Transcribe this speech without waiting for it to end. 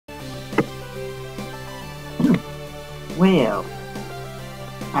Well,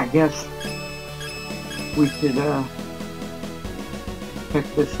 I guess we should check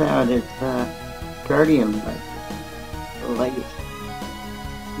this out. It's Guardian, like the latest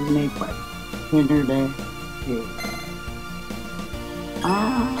remake, like Internet.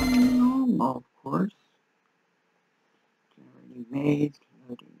 Normal, of course. Generating made,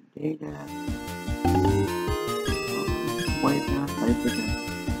 loading data. Wait, no, what's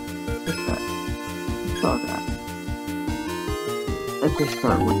that? It's alright. Let's just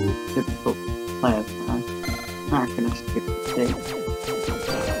start with the typical plasma. Not gonna skip the stage.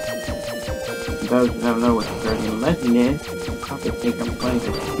 Those that don't know what Guardian Legend is, probably think I'm playing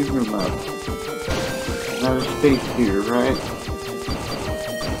the shooter mode. Another space shooter, right?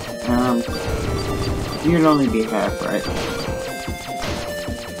 You'd only be half right.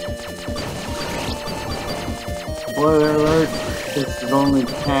 Spoiler alert, this is only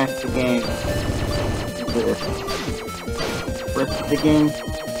half the game. The rest of the game is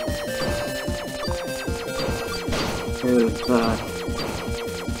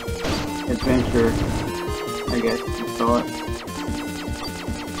adventure, I guess you call it.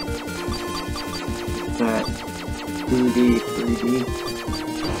 That 2D, 3D.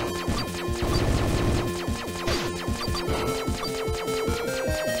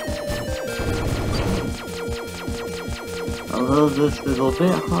 Although this is a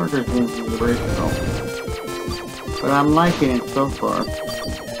bit harder than the original, but I'm liking it so far.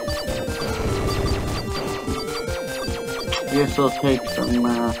 Guess it'll take some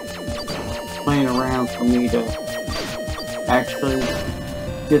playing around for me to actually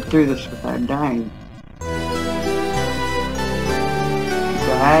get through this without dying. Die,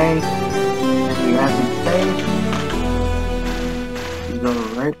 and you haven't saved, you go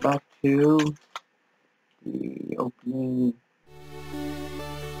right back to the opening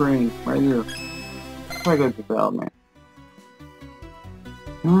screen right here. Lego development.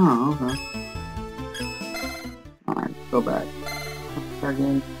 Oh, okay. Alright, go back. Let's start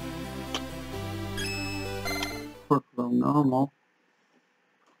again. Work a little normal.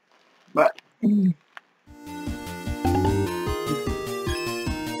 But the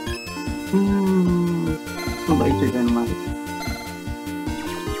laser gun light.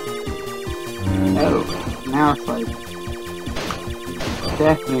 Oh, now it's like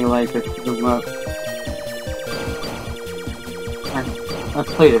definitely like a zoom up. I've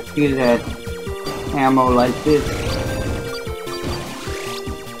played a few that ammo like this.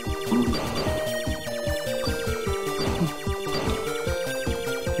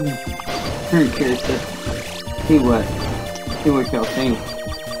 Very curious to see what y'all think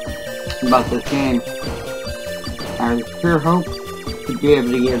about this game. I sure hope to be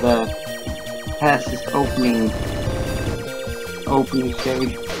able to get past this opening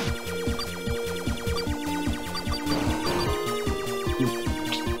stage.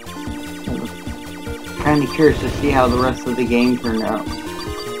 Kinda curious to see how the rest of the game turned out.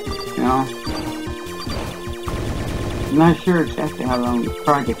 You know? I'm not sure exactly how long the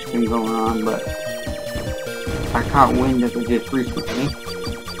project's been going on, but I caught wind of it just recently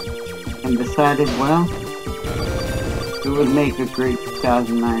and decided, well, it would make a great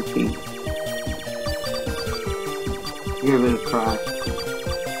 2019. Give it a try.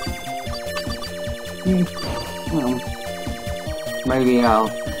 Well, maybe I'll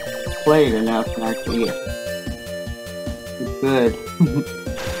play it enough and actually get good.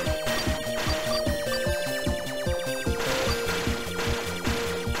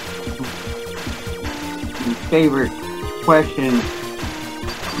 Favorite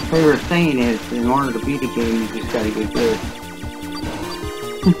saying is, in order to beat a game, you just gotta get good.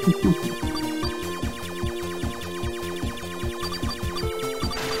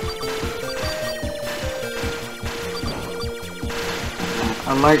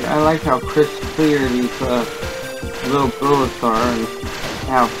 I like how crystal clear these little bullets are and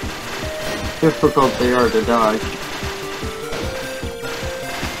how difficult they are to dodge.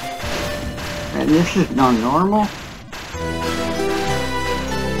 And this is not normal.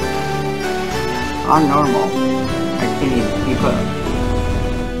 On normal, I can't even keep up.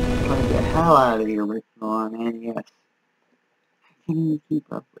 Play the hell out of the original on NES. I can't even keep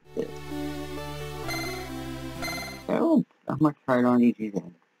up with this. So, I'm gonna try it on easy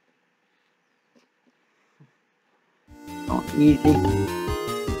then. On easy.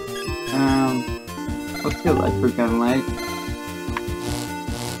 What's the electric gun like?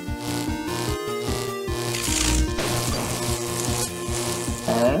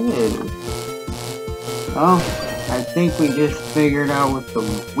 Oh, I think we just figured out what the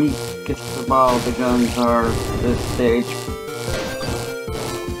weakest of all the guns are at this stage.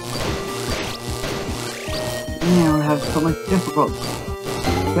 Man, we have so much difficulty.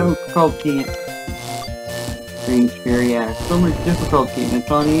 Green sphere, yeah, so much difficulty, and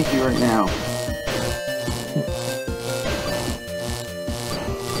it's on easy right now.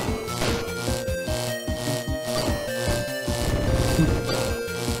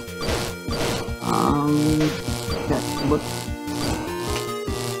 Yeah, what?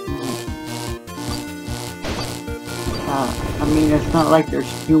 I mean, it's not like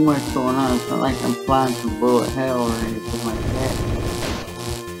there's too much going on. It's not like I'm flying through bullet hell or anything like that.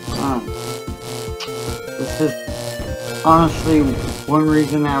 This is honestly one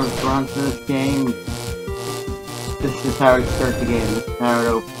reason I was drawn to this game. This is how it starts the game. This is how it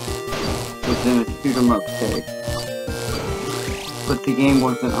opens. It was in a shoot 'em up stage. But the game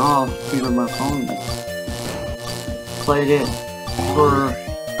wasn't all shoot 'em up only. Played it for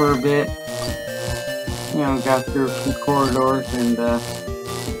a bit. You know, got through some corridors and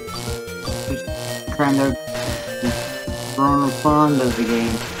just kind of grown fond of the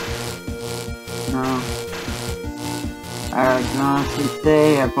game. You know, I can honestly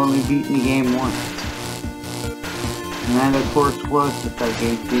say I've only beaten the game once. And that of course was the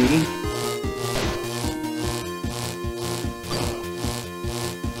NVie.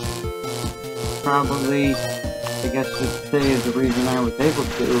 Probably, I guess you could say, is the reason I was able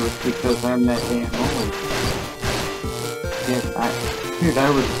to was because I'm that damn old. Dude, I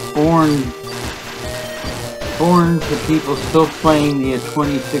was born to people still playing the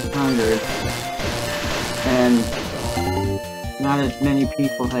 2600, and not as many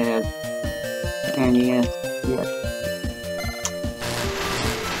people had NES yet.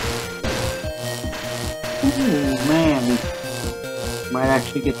 Ooh, man. Might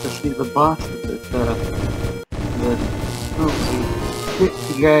actually get to see the bosses. Holy shit,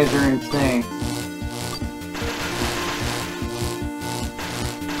 you guys are insane.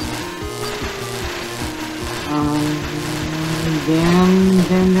 Damn.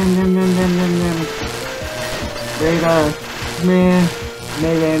 Radar.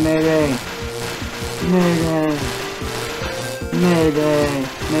 Mayday.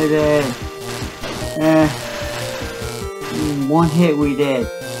 One hit we did.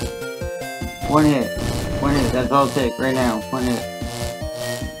 One hit, that's all it takes right now. One hit.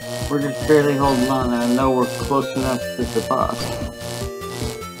 We're just barely holding on. I know we're close enough to the boss.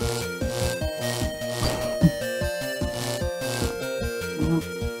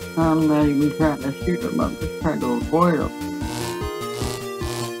 I'm not even trying to shoot him, I'm just trying to avoid him.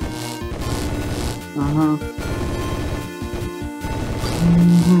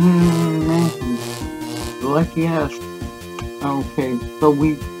 Man, lucky us. Okay, so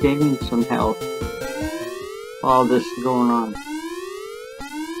we gained some health while this is going on.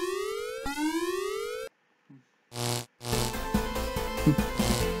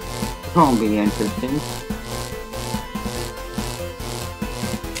 It's gonna be interesting.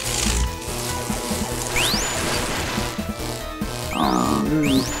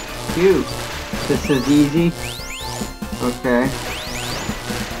 Phew. This is easy. Okay.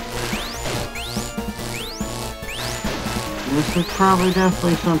 This is probably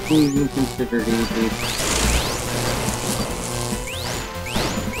definitely something you can consider easy.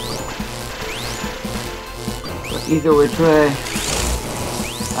 But either which way,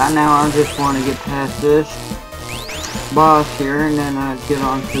 right now I just want to get past this boss here and then get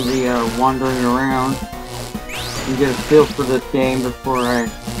on to the wandering around and get a feel for this game before I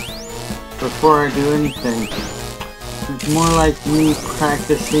do anything. It's more like me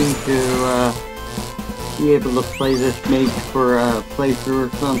practicing to be able to play this maybe for a playthrough or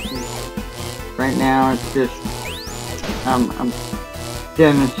something. Right now it's just I'm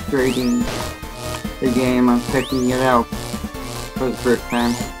demonstrating the game. I'm checking it out for the first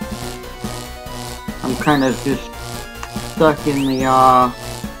time. I'm kind of just stuck in the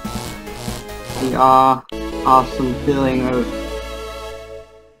awesome feeling of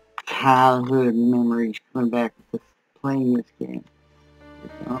childhood memories coming back with playing this game.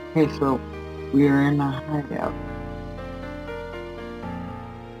 Okay, so we are in a hideout.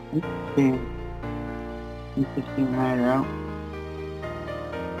 Interesting hideout.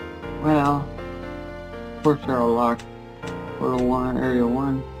 Well, of course they're all locked. Portal 1, Area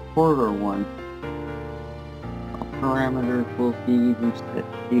 1, Corridor 1. All parameters will be even set.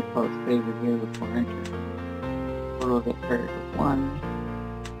 Default stated here before entry. Portal to Area 1.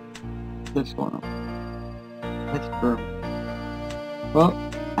 This one. Let's go. Well,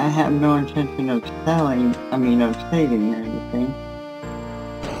 I have no intention of saving or anything.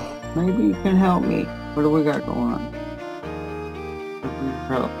 Maybe you can help me. What do we got going on?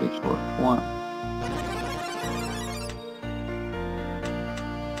 Help is worth one.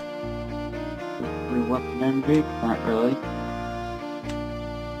 we weapon NVie? Not really.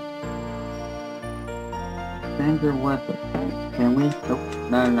 Standard weapon. Can we? Nope.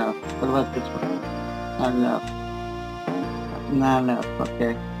 Not enough. What about this one? Not enough. Not enough.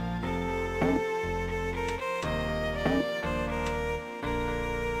 Okay.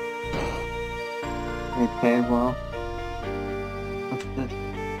 Okay, well. What's this?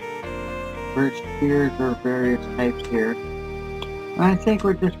 Birch spears or various types here. I think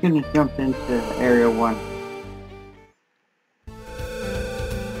we're just gonna jump into Area 1.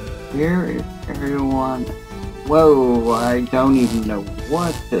 Here is Area 1. Whoa, I don't even know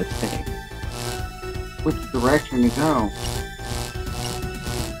what to think. Which direction to go?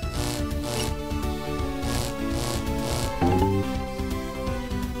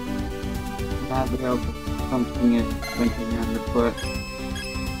 Not be able to put something is thinking underfoot.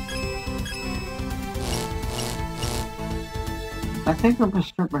 I think we're gonna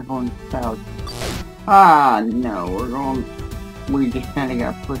start by going south. Ah, no, we just kinda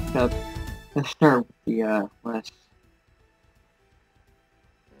got pushed up. Let's start with the, west.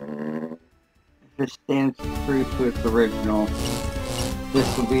 If it stands true to its original,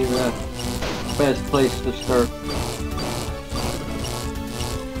 this will be the best place to start.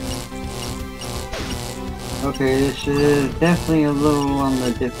 Okay, this is definitely a little on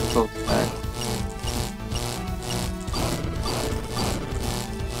the difficult side.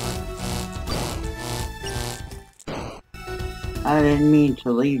 I didn't mean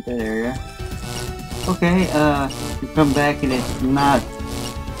to leave that area. Okay, you come back and it's not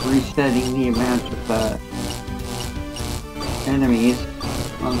resetting the amount of, enemies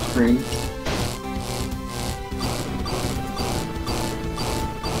on screen.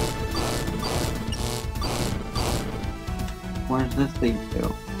 Where does this lead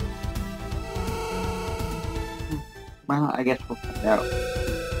to? Well, I guess we'll find out.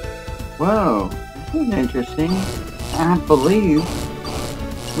 Whoa, this is interesting. I believe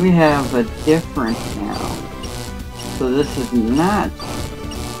we have a difference now. So this is not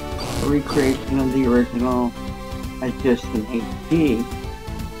a recreation of the original, it's just an HD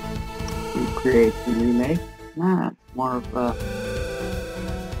recreation remake. Nah, it's more of a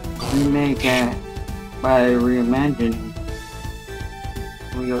remake by reimagining.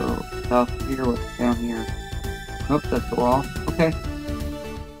 We go south here, what's down here? Nope, that's the wall. Okay.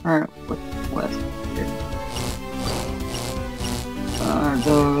 Alright, what's west here? Are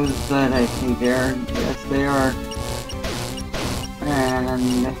those that I think they are? Yes, they are.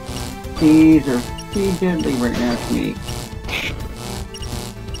 And these are pretty deadly right now to me.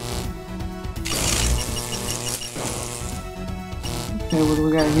 Okay, what do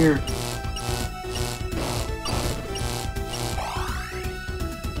we got here?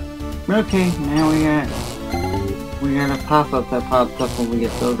 Okay, now we got a pop-up that pops up when we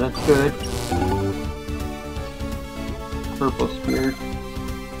get those. That's good. Purple spear.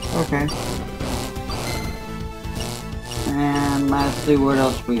 Okay. And lastly, what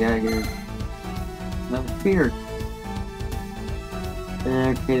else we got here? Another spear.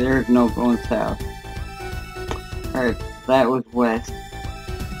 Okay, there's no going south. Alright, that was west.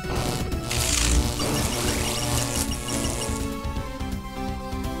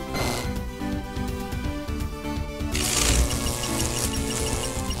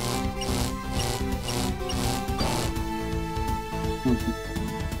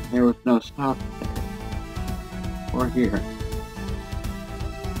 There was no south there. Or here.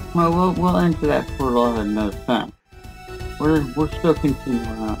 Well, we'll enter that portal at another time. We're still continuing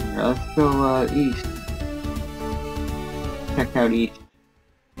on here. Let's go east. Check out east.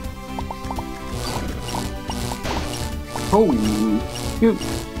 Holy shoot!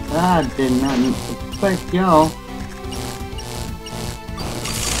 I did not expect y'all.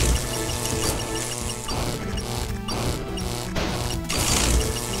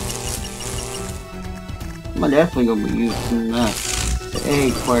 I'm definitely gonna be using the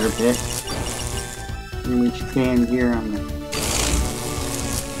A quite a bit. And we stand here on the.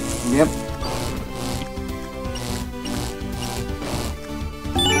 Yep.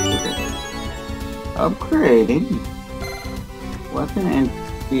 Upgrading. Weapon and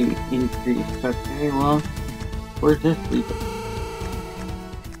speed increased. Okay, well, where's this leading?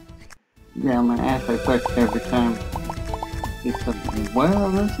 Yeah, I'm gonna ask that question every time.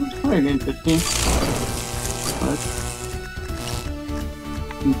 Well, this is quite interesting. But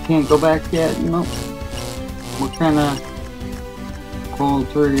you can't go back yet? Nope. We're kind of pulling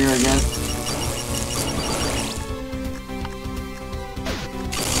through here, I guess.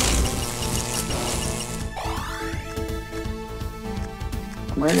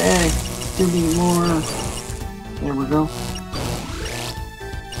 Ready? Give me more. There we go.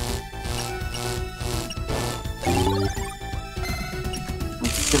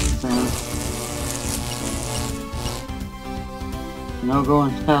 No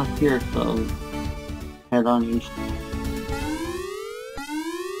going south here, so head on east.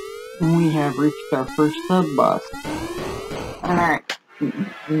 And we have reached our first sub-boss. Alright,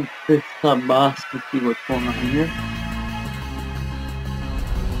 this sub-boss, let's see what's going on here.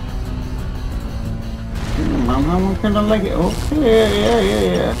 I'm gonna like it.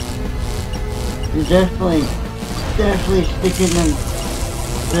 Okay, yeah. You're definitely sticking and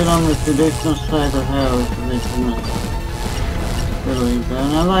sit on the traditional side of how it's really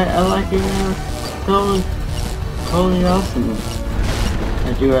done. I like it, totally awesome.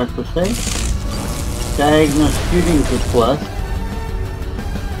 I do have to say, diagonal shooting's a plus.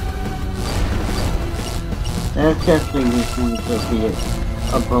 That's definitely going to be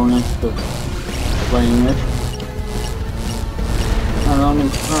a bonus to playing this. Our only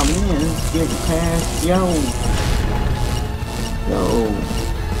problem is getting past yo.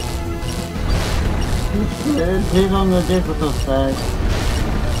 It's on the difficult side.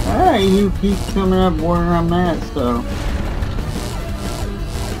 Alright, you keep coming up where I'm at, so.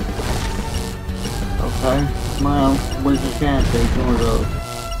 Okay, well, we just can't take one of those.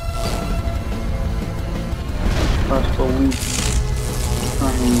 Possible we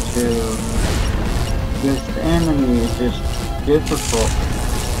trying to. This enemy is just difficult.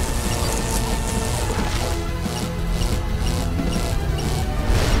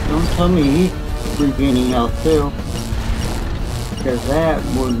 Don't tell me he's regaining health too, because that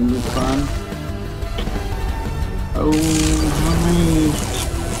wouldn't be fun. Oh,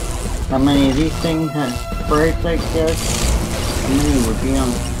 how many of these things have sprites like this? How many would be on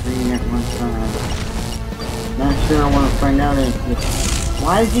the screen at one time? Not sure I want to find out anything.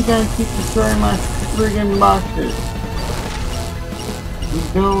 Why did you guys keep destroying my friggin' boxes? We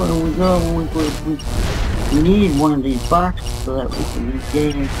go and we need one of these boxes so that we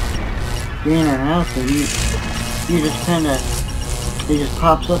can gain our health, and you just kinda, he just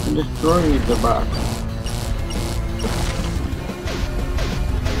pops up and destroys the box.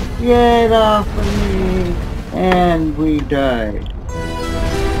 Get off of me! And we died.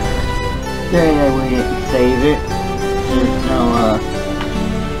 Yeah, we didn't save it. There's no,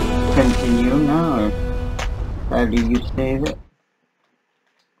 continue, no. How do you save it?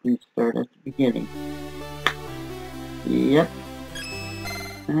 We start at the beginning. Yep.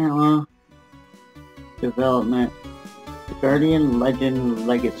 Well, development. The Guardian Legend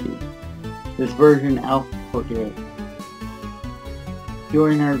Legacy. This version Alpha 48.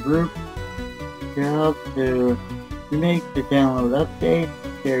 Join our group to help to make the download update,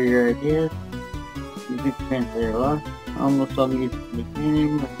 share your ideas. You can translate a lot. Almost all music in the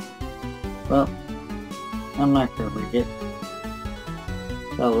game. Well, I'm not gonna read it.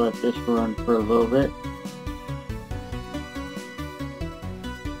 I'll let this run for a little bit.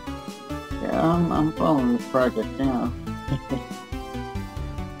 Yeah, I'm following the project now.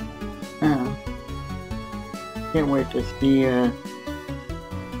 Can't wait to see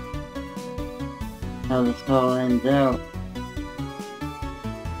how this all ends out.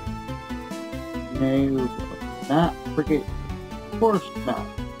 No, not forget, of course not.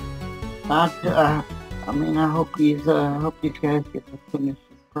 I mean, I hope these guys get to finish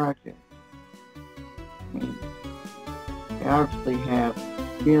this project. I mean, they obviously have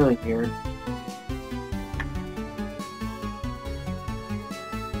skill here.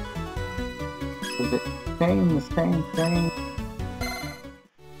 Is it the same thing?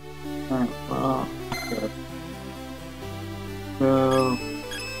 Alright, well, good. So,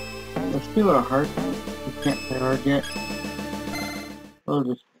 let's do a hard time. We can't play hard yet. We'll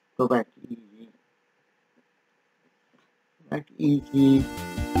just go back to easy. Back to easy.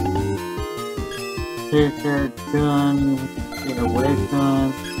 Take our gun. Get a wave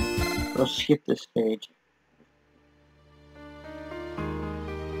gun. We'll skip this stage.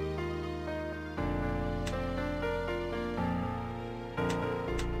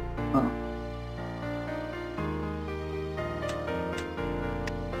 Oh.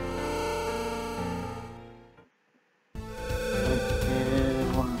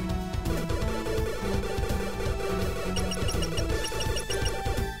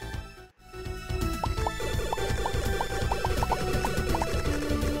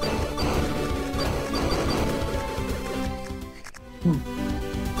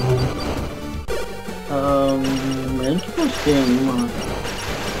 Interesting.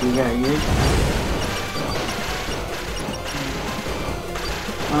 You got you.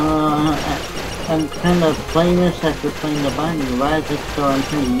 I'm kind of playing this after playing the Binding of Isaac, so I'm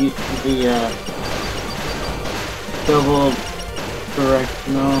kind of used to the double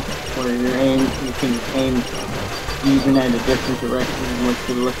directional, where you can aim even at a different direction than what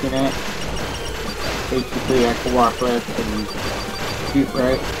you're looking at. Basically, I can walk left and cute,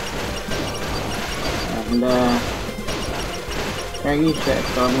 right? And I use that,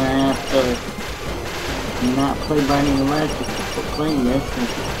 so I'm gonna have to not play Binding of Magic before playing this, and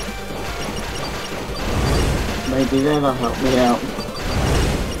maybe that'll help me out.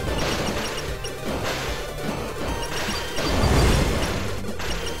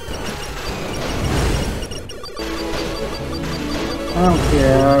 I don't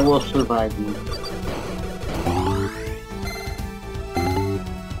care, I will survive you.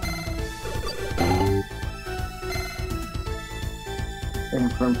 And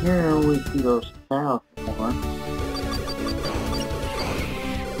from here we can go south more.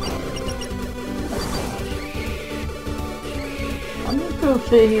 I'm just gonna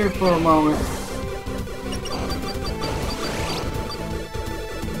sit here for a moment.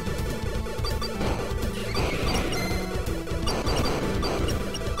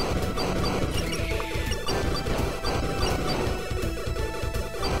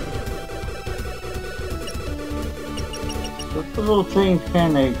 The little things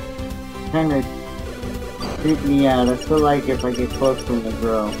kind of creep me out. I feel like if I get close to them, they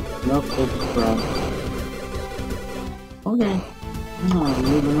grow. Nope, they just grow. Okay,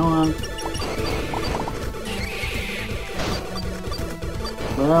 moving on.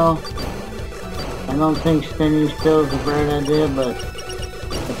 Well, I don't think spinning still is a great idea, but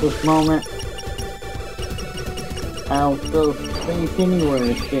at this moment, I'll throw space anywhere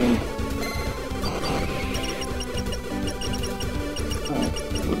to spin.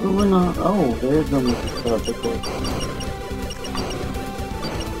 Moving on. Oh, there's no more stuff. Okay.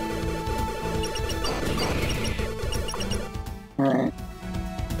 Alright.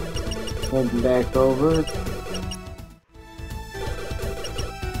 Heading back over.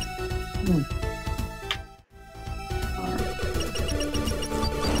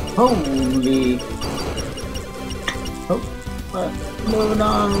 Holy. Oh, but moving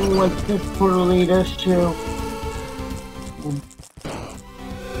on. What's this portal lead us to?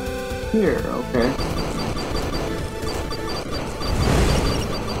 Here, okay.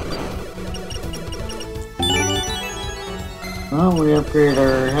 Well, we upgrade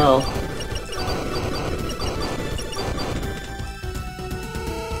our health.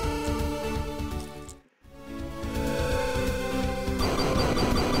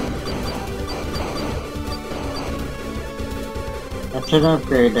 That's an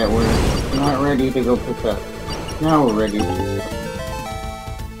upgrade that we're not ready to go pick up. Now we're ready to pick up.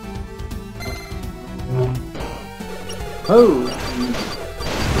 Oh!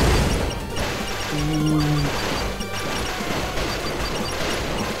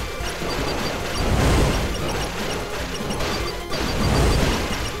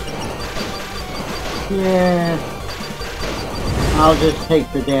 Yeah. I'll just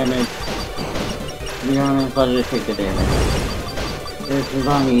take the damage. To be honest, I'll just take the damage. This is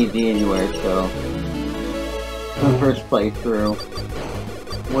on easy anyway, so... The first playthrough.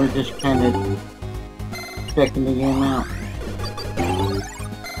 We're just kind of checking the game out.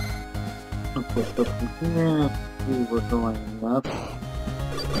 Okay, so from here, let's see, we're going up. I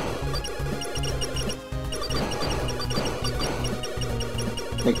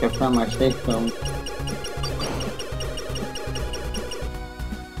think I found my safe zone.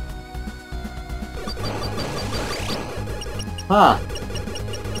 Ha!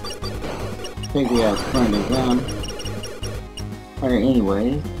 I think we have turned it down. Alright,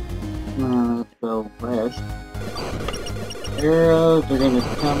 anyways. Let's go west. Arrows are gonna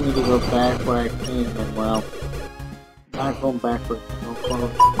tell me to go back where I came, and well, not going backwards so far.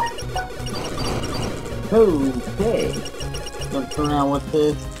 Okay. Jump around with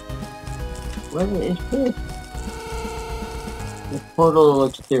this. What is this? This portal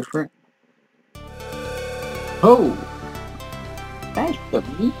looks different. Oh! Nice to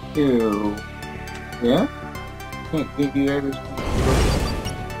meet you. Yeah? Can't give you everything.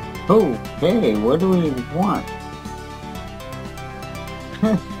 Okay, what do we want?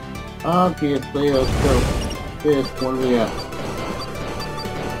 Obviously, let's go. This, what do we got?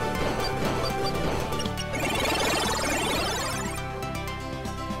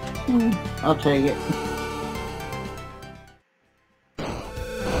 I'll take it.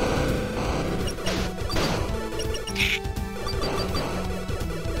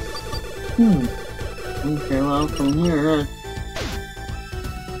 Okay, well, from here,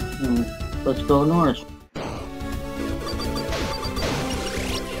 let's go north.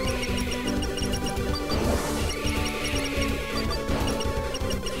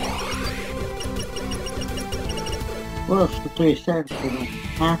 Well, since we said we don't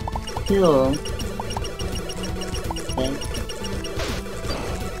have to kill him. Okay.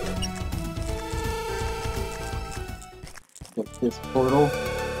 this portal.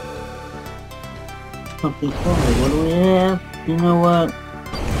 Something funny. What do we have? You know what?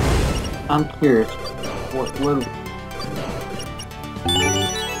 I'm curious. What?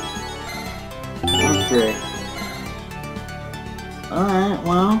 Okay. Alright,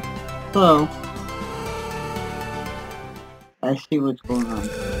 well, so I see what's going on.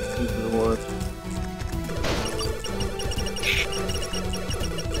 These rewards.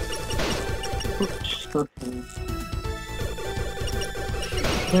 Oops, okay.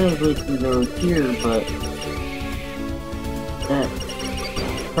 We can go here, but that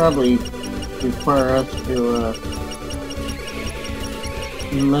probably require us to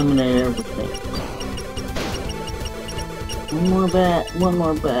eliminate everything. One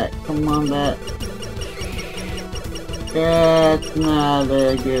more bat, come on bat. That's not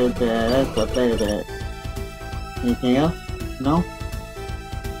a good bat, that's a bad bat. Anything else? No?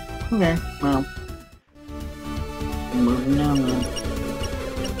 Okay, well. Moving down then.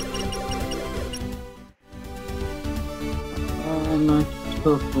 I'm not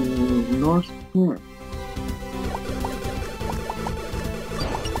supposed to move north here.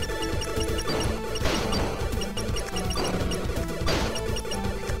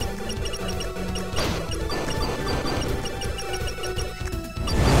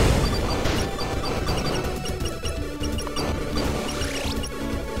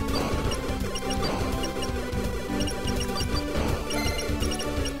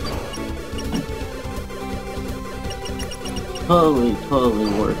 Totally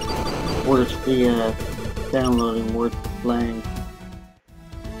worth the downloading, worth the playing.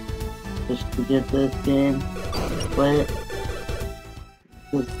 Just to get this game, play it.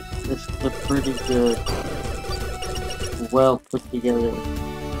 It's a pretty good, well put together.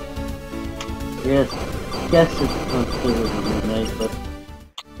 Yes, it's considered a remake, but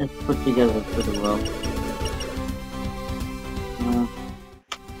it's put together pretty well.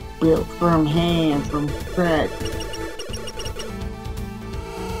 Built from hand, from scratch.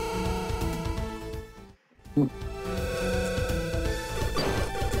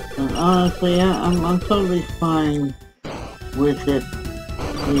 And honestly, I'm totally fine with it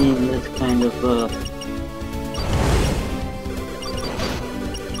being this kind of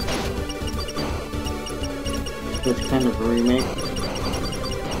remake.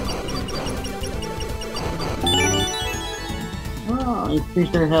 Well,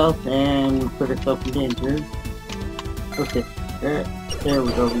 increase our health and we put ourselves in danger. Okay, there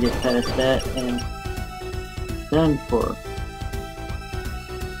we go. We get past that and done for.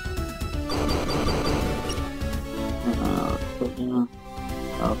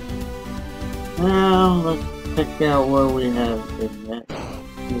 Now let's check out where we have been at.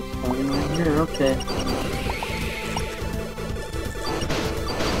 This point right here, okay.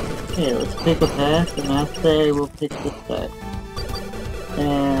 Okay, let's pick a path, and I say we'll pick this side.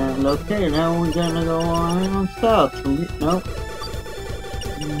 And okay, now we're gonna go on south. Nope.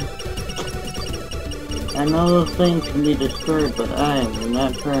 I know those things can be destroyed, but I am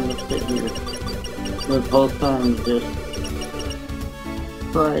not trying to sit here this whole time and just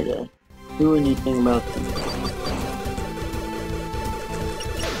try to do anything about them.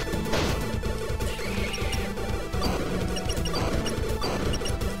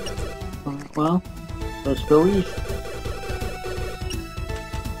 Well, let's go east.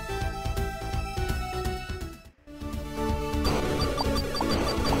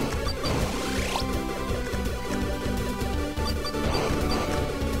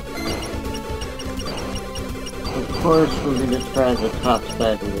 Of course, we're going to try the top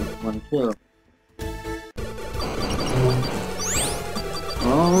side of this one too.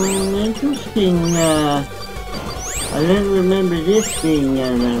 Oh, interesting. I didn't remember this being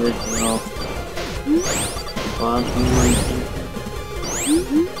an original boss animation.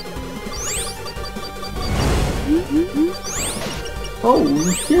 Oh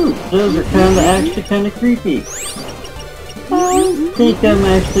shoot, those are actually kind of creepy. I think I'm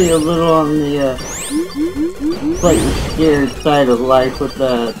actually a little on the slightly scared side of life with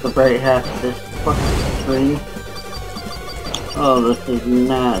the bright half of this fucking screen. Oh, this is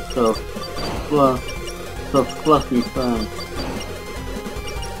not so fluffy fun.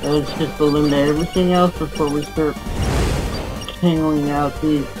 Let's just eliminate everything else before we start tingling out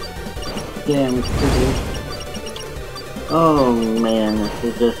these damn triggers. Oh man, this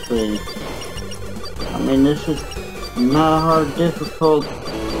is just I mean, this is not a hard, difficult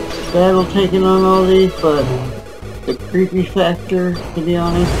battle taking on all these, but the creepy factor, to be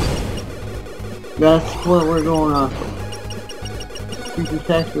honest, that's what we're going off of. The creepy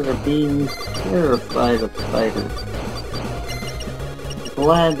factor of being terrified of spiders.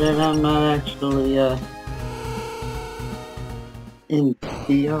 Glad that I'm not actually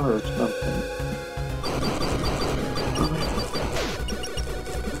NVie or something.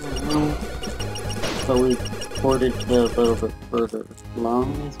 So we ported to a little bit further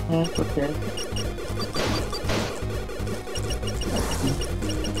along this path, okay.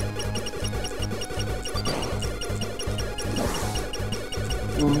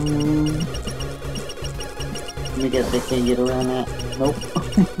 Let me guess, I can't get around that. Nope.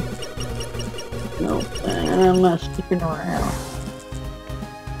 Nope, and I'm not sticking around.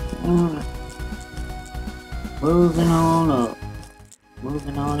 Moving on up.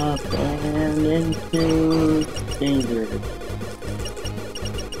 Moving on up and into danger.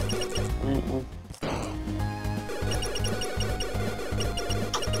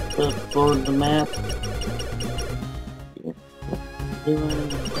 Let's explore the map.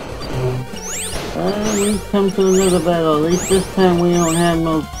 We've come to another battle. At least this time we don't have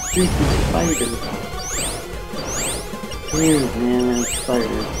no stupid spiders. Weird, man, those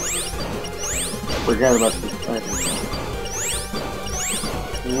spiders. Forgot about the spiders.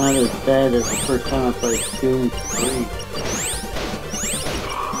 Not as bad as the first time I played Doom 3.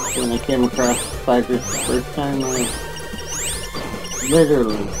 When I came across spiders the first time, I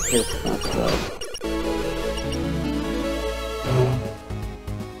literally pissed myself.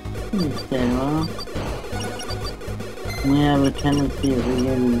 Okay, well, we have a tendency of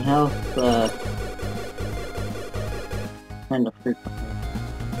regaining health, kind of frequently.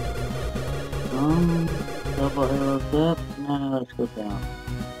 Double arrows up, now let's go down.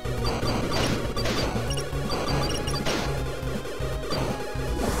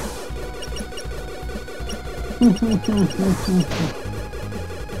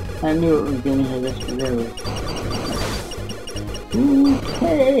 I knew it was gonna hit us really.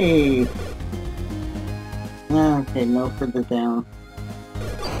 Okay. Okay, no further down.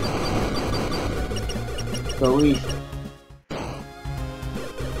 Go east.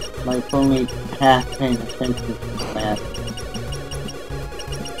 Like only half paying attention to the map.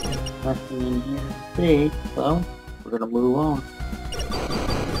 Nothing in here to see, so we're gonna move on.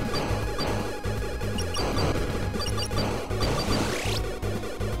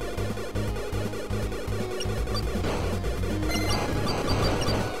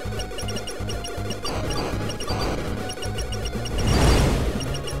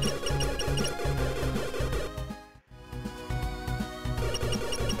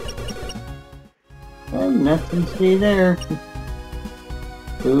 Nothing to see there.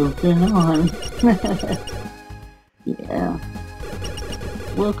 Moving on. Yeah.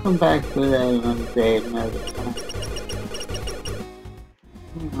 We'll come back to that another day, another time.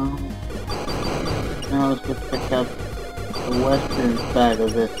 Now let's just pick up the western side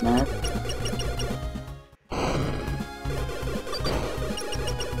of this map.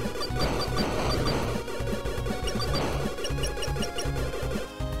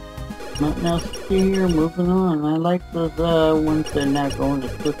 Nothing else to see here, moving on. I like those ones that are not going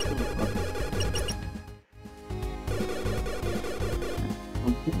as quickly.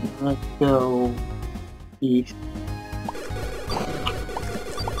 Okay, let's go east.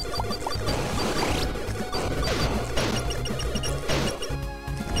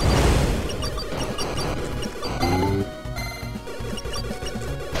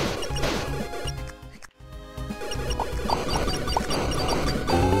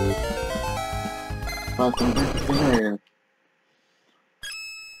 Awesome, there.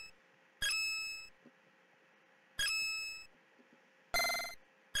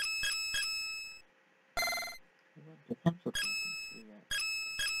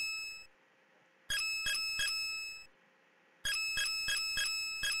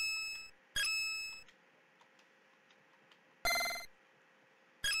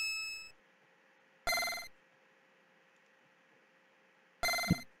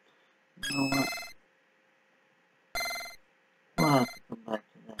 You know what? We'll have to come back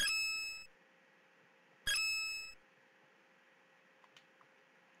to that.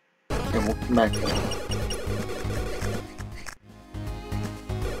 Okay, we'll come back to that.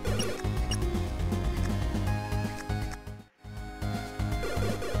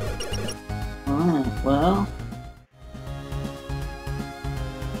 Alright, well,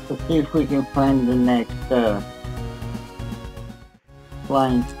 let's see if we can find the next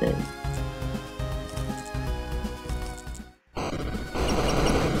flying stage.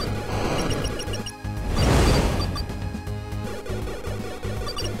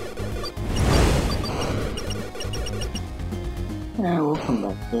 Yeah, we'll come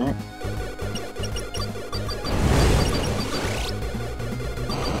back to that.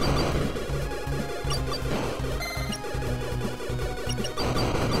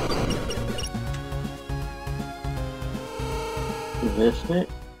 this it?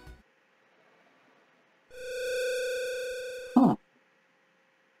 Huh.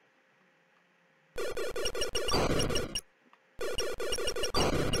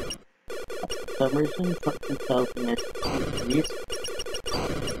 For some reason, something tells me it's these.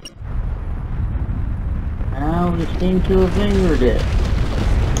 Now we seem to have injured it.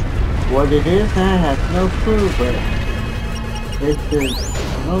 What it is, I have no clue, but this is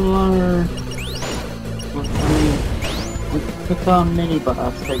no longer. I mean, we took on mini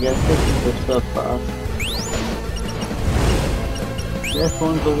boss. I guess this is the sub boss. This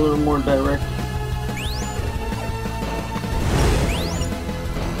one's a little more direct.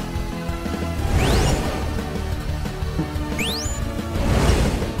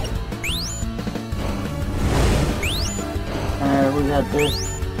 We got this.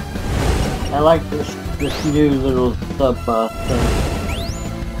 I like this new little sub boss.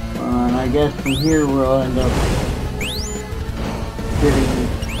 And I guess from here we'll end up getting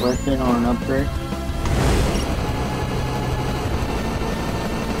a weapon or an upgrade.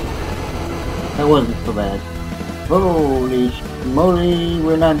 That wasn't so bad. Holy moly,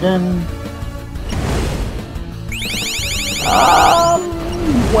 we're not done.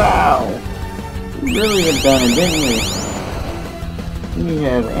 Wow. We really have done it, didn't we? We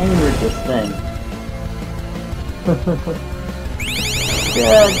have angered this thing.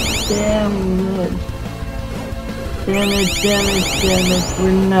 God damn it. Damn it.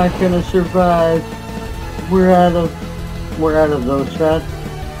 We're not gonna survive. We're out of those shots.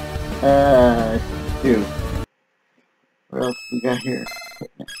 Shoot. What else we got here?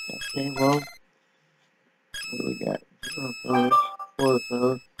 Okay, well, what do we got? 0 of those, 4 of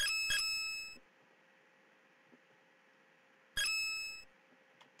those.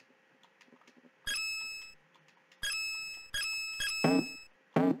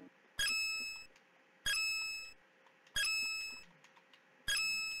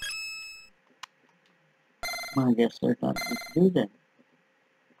 I guess there's nothing to do then.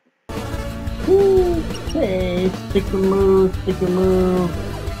 Hey, stick a move.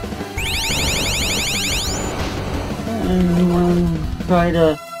 And try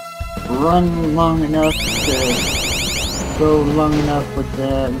to run long enough to go long enough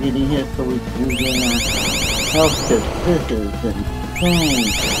without getting hit so we can regain our health, because this is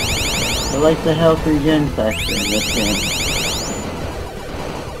insane. I like the health regen factor in this game.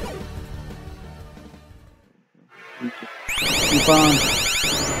 Keep on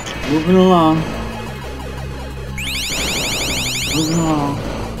moving along.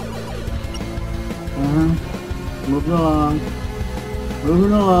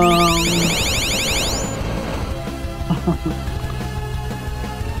 Moving along.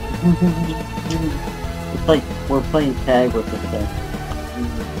 It's like we're playing tag with this thing.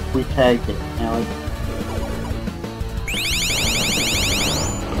 We tagged it. Now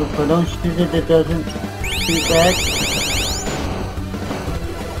if I don't shoot it, it doesn't shoot back.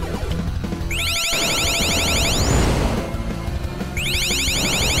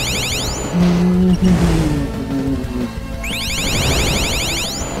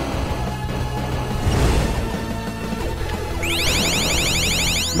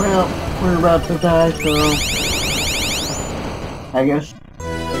 Well, we're about to die, so I guess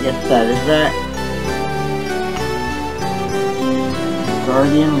that is that.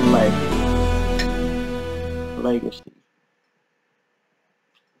 Guardian Legacy.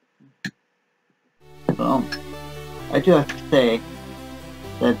 So I do have to say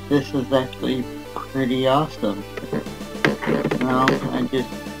that this is actually pretty awesome. Well,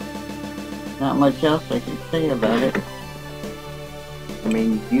 not much else I can say about it. I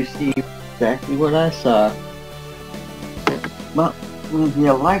mean, you see exactly what I saw. Well, if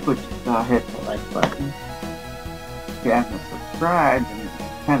you like what you saw, hit the like button. If you haven't subscribed and you're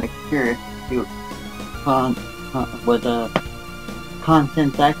kind of curious to see what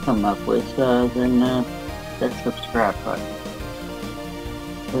content I come up with, then that subscribe button.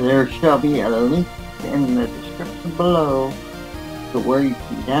 There shall be a link in the description below to where you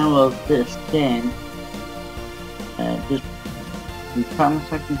can download this game. Just in the comment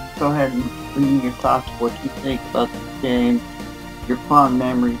section, go ahead and leave me your thoughts, what you think about this game, your fond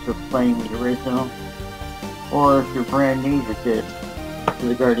memories of playing the original, or if you're brand new to this, to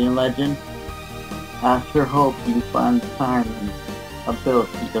the Guardian Legend, I sure hope you find time and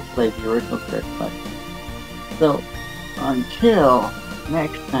ability to play the original Guardian Legend. So, until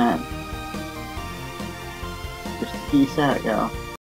next time, just peace out, y'all.